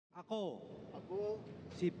Ako,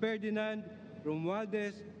 si Ferdinand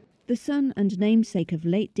Romualdez. The son and namesake of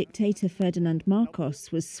late dictator Ferdinand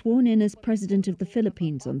Marcos was sworn in as president of the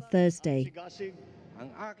Philippines on Thursday.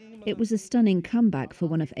 It was a stunning comeback for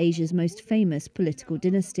one of Asia's most famous political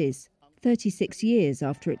dynasties, 36 years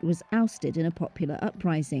after it was ousted in a popular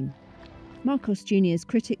uprising. Marcos Jr.'s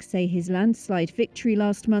critics say his landslide victory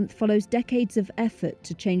last month follows decades of effort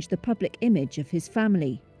to change the public image of his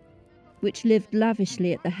family, which lived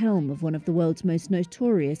lavishly at the helm of one of the world's most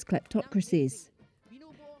notorious kleptocracies.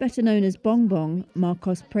 Better known as Bongbong,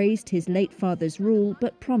 Marcos praised his late father's rule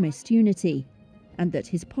but promised unity, and that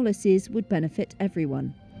his policies would benefit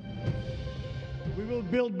everyone. We will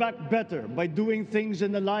build back better by doing things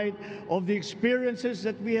in the light of the experiences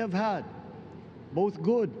that we have had, both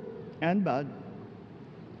good and bad.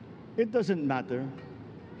 It doesn't matter.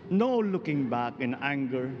 No looking back in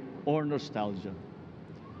anger or nostalgia.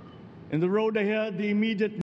 In the road ahead, the immediate